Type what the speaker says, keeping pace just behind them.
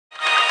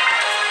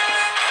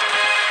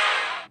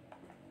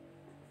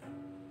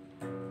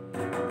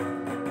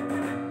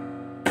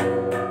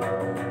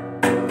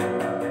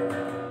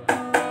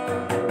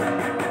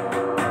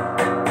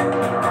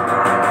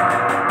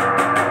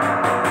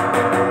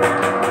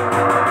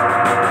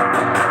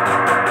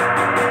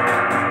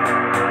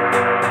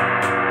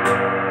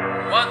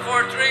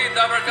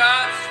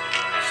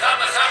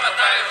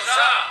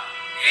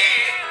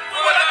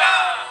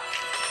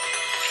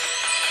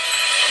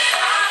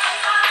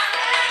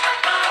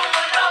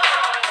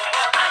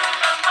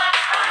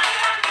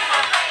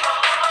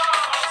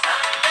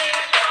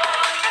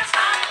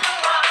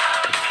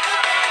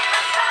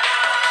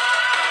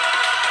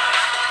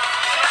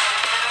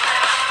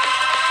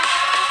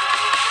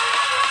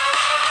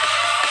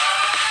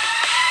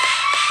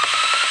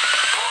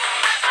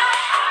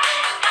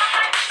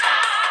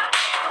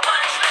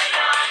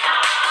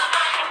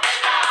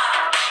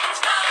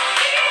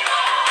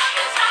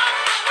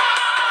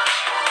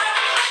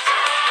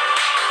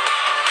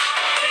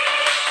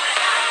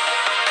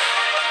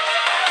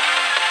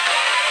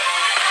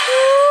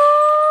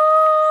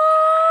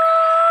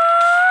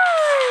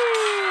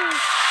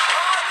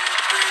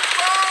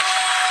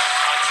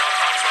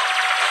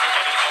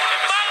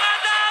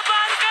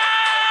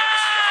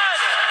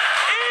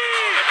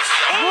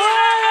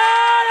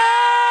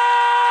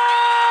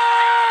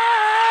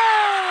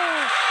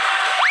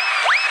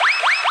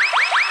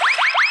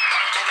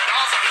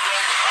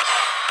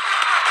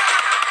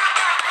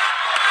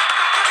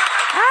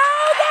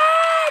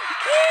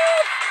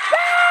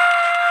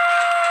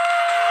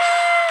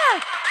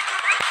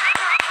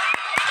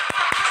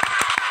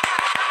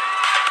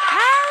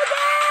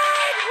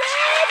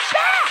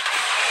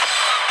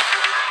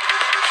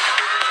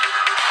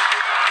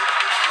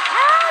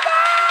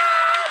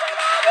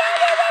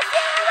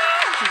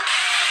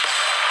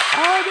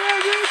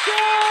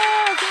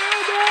Congratulations!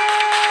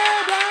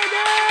 Alden!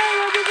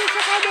 Alden! Mabibisa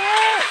kami!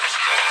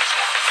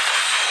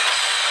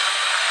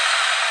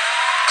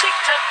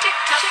 Tick-tock,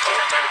 tick-tock,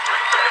 tick-tock.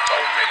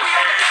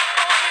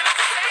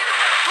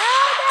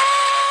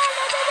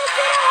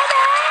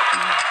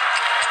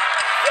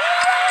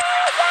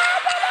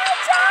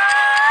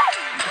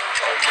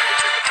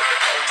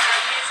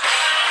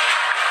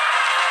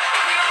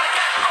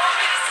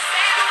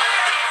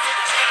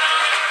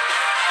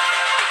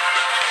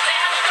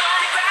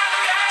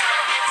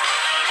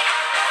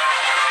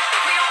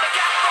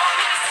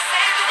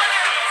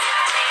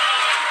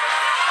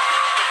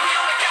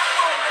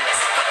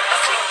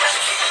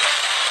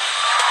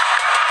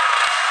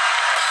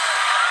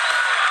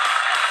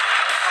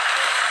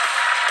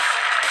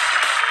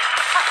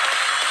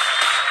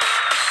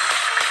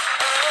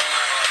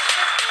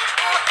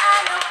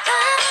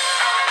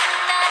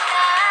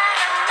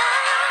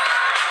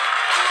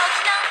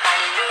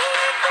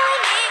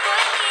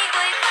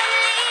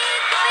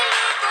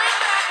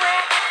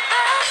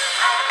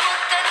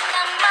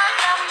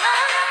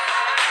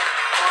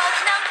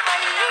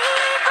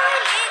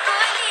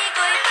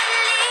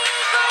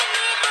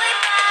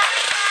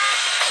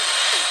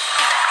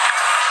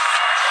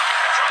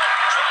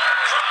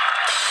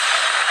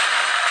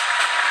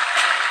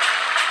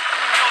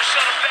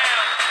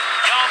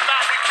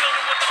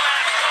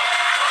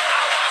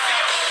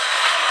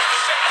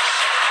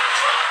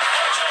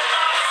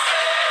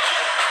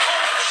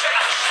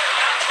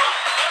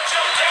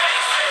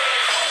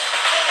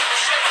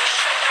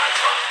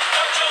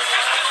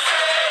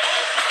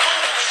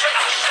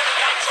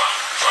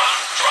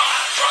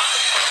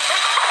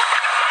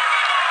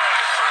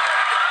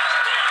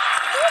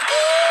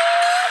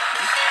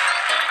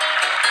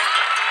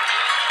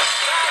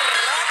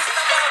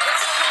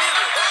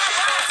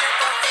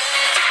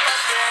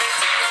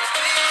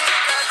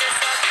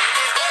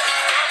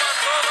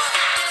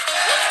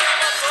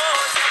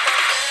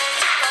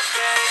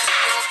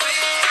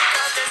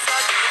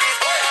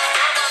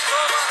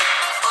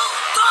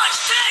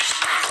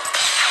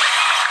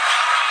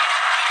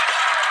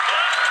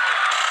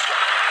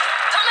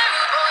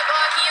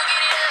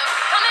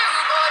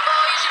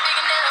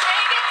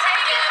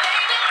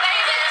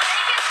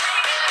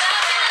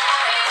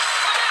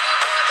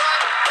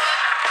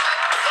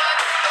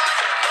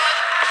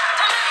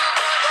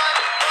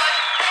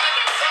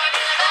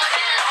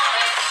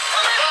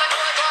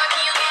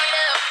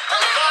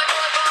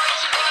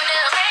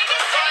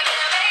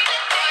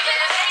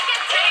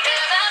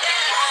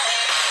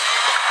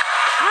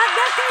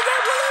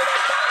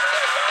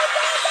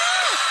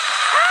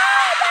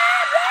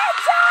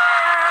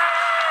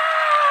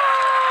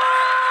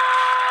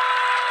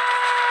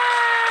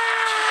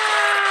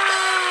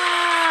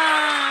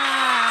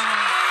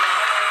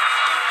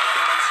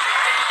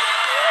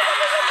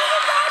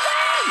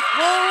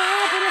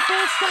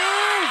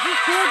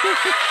 It's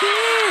 2016!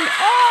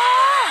 Oh!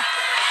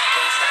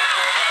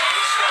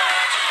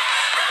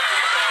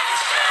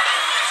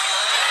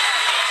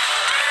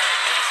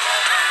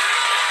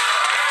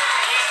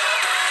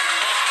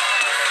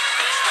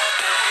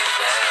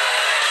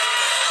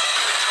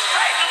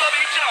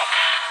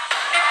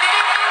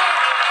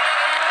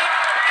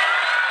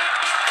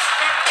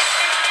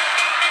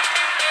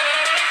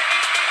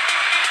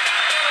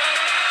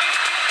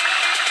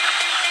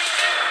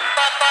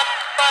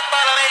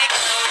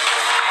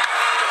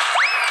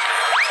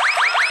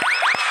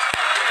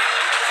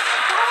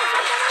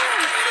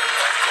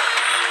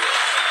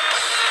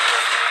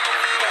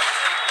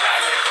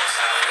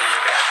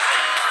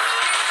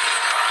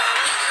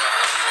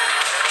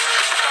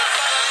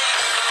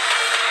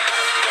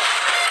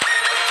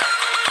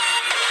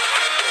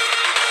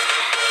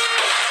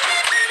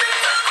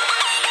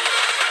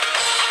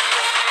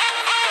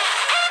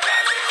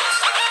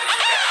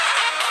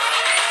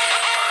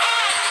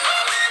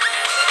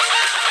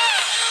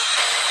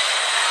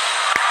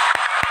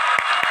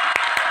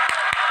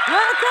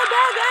 Welcome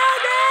back,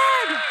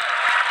 Alden!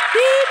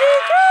 TV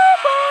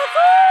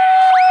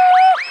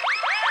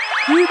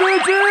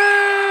TVG!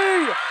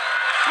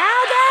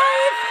 Alden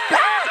is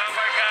back!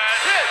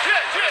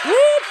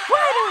 With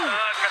fighting!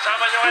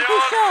 Kasama nyo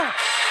ngayon sa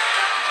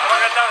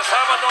magandang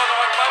Sabado na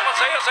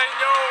magpapasaya sa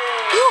inyo!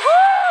 Yuhuu!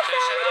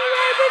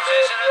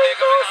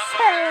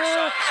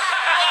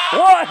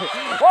 Hoy!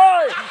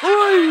 Hoy!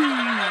 Hoy!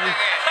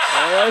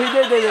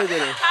 Hindi.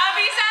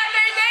 Happy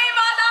Saturday,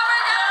 mga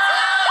tawanan!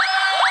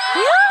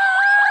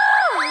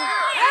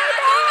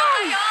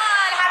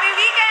 Happy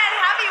weekend!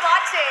 Happy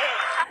watching!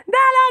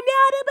 Dalam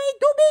niya na may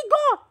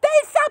tumigo!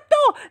 Dahil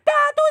Sabto!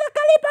 Tato na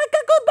kalipag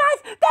kagubas!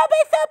 Na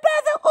may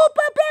sorpresa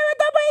upang pero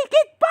na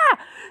mahigit pa!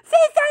 Sa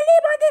isang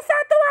libang di sa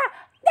tuwa!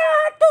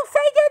 Nahatong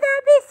sa inyo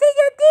namin sa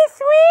inyo this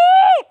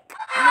week!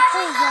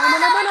 Naku, yaman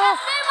naman oh!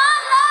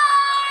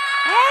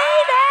 Hey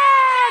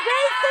there!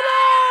 Praise the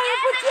Lord!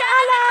 Puti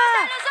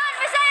Allah!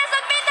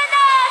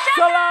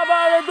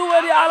 Salamat na duwa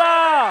ni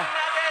Allah!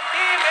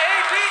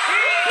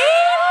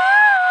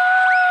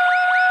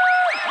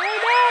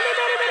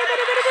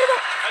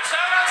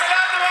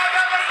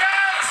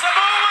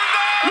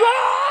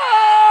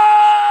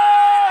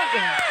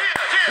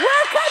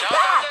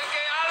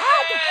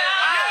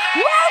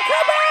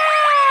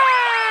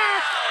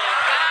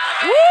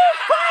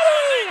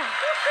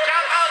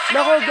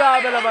 Naku,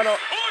 grabe naman o.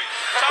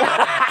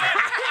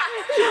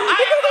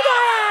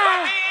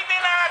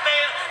 Pagkikitin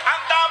natin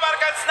ang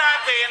Dabarkans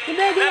natin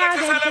na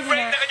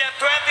nagsaselebrate na kanyang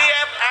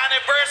 20th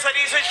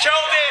anniversary sa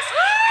Showbiz.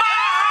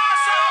 Maja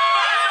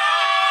Salvador!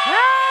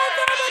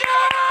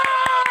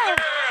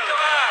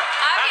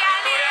 Happy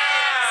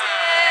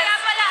anniversary! Kaya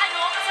pala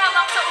kasama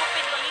ko sa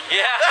opening.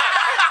 Yeah.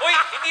 Uy,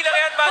 hindi lang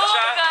yan, Match,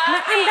 ha?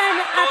 Nakanda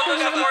na ako Total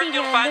ng support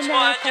yung fans mo.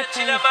 Andyan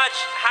sila, Match.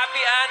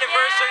 Happy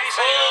anniversary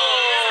sa'yo.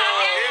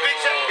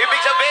 Ibig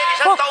sabihin,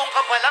 isang taong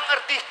ka pa lang,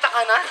 artista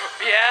ka na.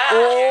 Yeah.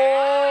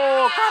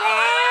 Oh,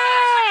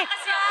 correct!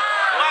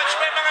 Match,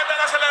 may mga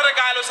dala silang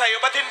regalo sa'yo.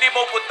 Ba't hindi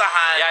mo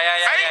puntahan? Yeah.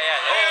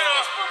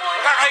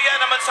 Nakakaya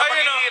naman sa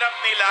paghihirap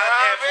nila at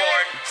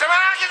effort.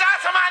 Samahan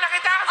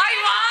kita! Ay,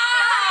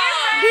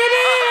 wow!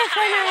 Dili ko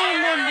na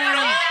naman.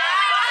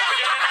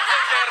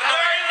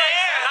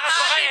 Lakas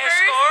pa kay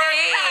Escort.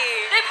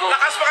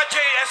 Lakas pa ka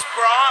JS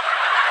Prom.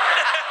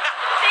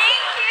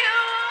 Thank you!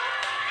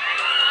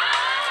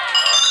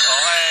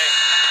 Okay.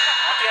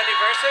 Happy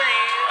anniversary.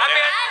 Happy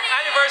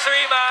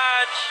anniversary,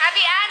 Match.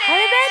 Happy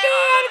Happy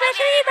birthday!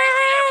 Anniversary,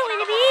 mahal!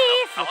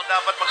 Winibis! Ako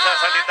dapat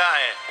magsasalita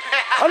eh.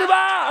 Ano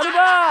ba?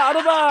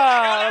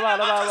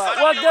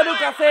 Huwag ganun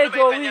kasi,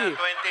 Joey. 20th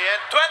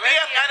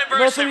 20th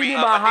anniversary. Ni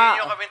Maha. Kapatid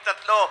nyo kaming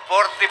tatlo,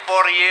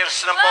 44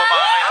 years na po mga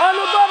kayo.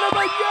 Ano ba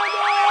naman yan,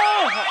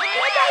 oh?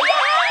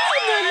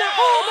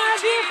 Naku, mga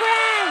dear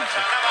friends!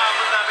 Sana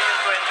maabot namin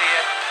yung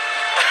 20th.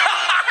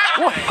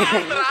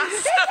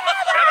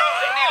 Pero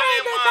hindi lang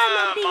yung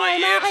Mga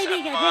years,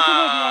 kaibigan, mga-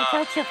 kaibigan,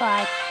 such Yung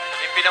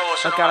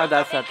pinauso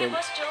Magkaradas natin.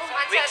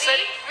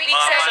 Weeksery.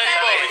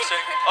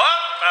 Oh,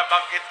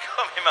 nabanggit ko.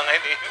 May mga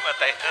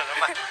hinihimatay na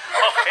naman.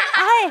 Okay.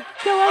 Ay,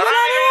 gawa mo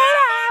na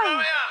lang!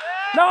 Mamaya,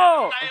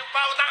 No! tayong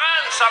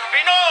pautakan sa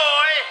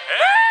Pinoy.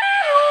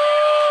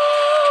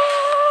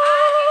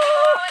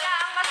 Wala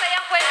ang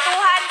masayang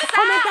kwentuhan sa...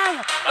 Comment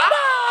tayo.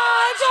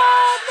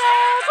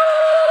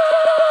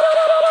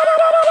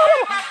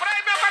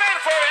 Prime pa rin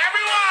for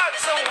everyone.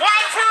 So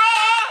one for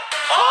all.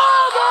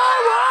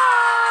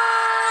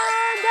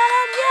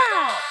 Dalam niya!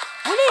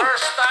 Huli!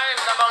 First time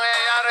na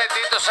mangyayari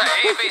dito sa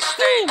AB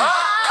State.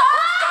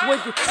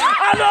 Wait,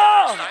 ano?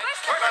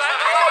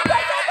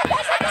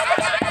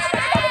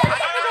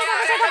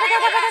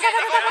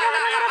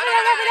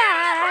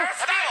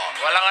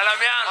 Walang alam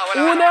yan.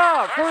 Una!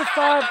 First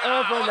time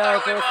ever na,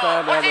 first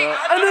time ever.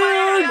 Ano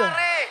yun?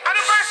 Ano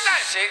first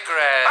time?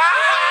 Secret.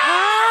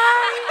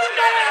 Ay,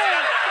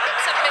 galing!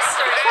 Sa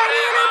Mr.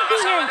 Sorry lang, Kasama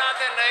tingin.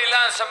 natin na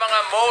ilan sa mga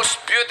most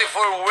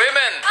beautiful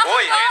women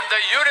Uy. in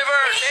the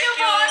universe.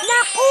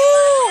 Naku!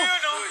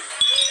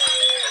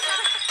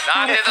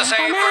 Nandito sa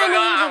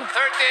Bulaga ang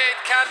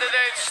 38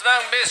 candidates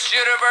ng Miss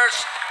Universe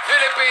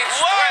Philippines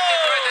 2023.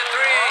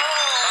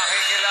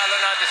 Makikilala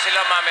natin sila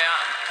mamaya.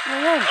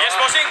 Ayun. Yes,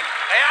 bossing.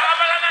 Kaya ka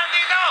pala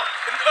nandito!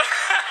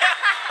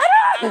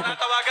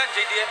 Natawagan,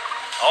 JDM.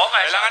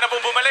 Okay. Kailangan na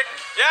pong bumalik.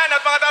 Yan,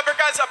 at mga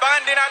Dabarkans,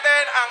 abangan din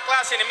natin ang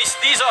klase ni Miss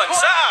Dizon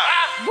sa...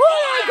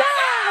 Bulaga!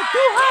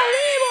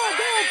 2,000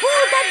 de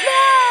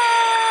Bulaga!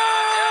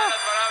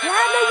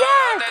 Yan na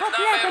yan!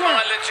 Kompleto May na!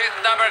 mga legit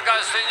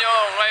Dabarkans ninyo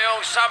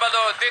ngayong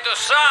Sabado dito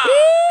sa...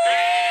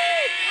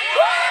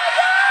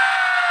 Bulaga!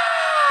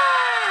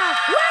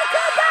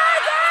 Welcome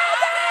back,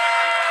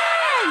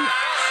 Alden!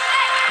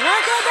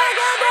 Welcome back,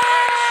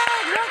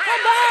 Alden!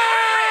 Welcome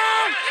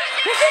back!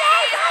 This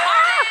is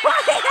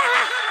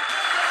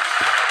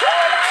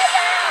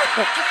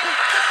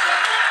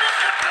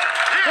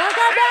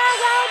Welcome back,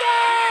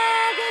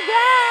 Alden! Good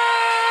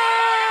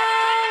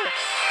job!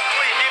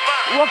 Uy, hindi pa!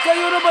 Huwag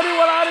kayo na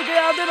maniwala rin kay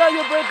Alden na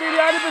yung birthday ni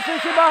anniversary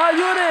si Maha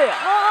yun eh!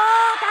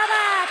 Oo,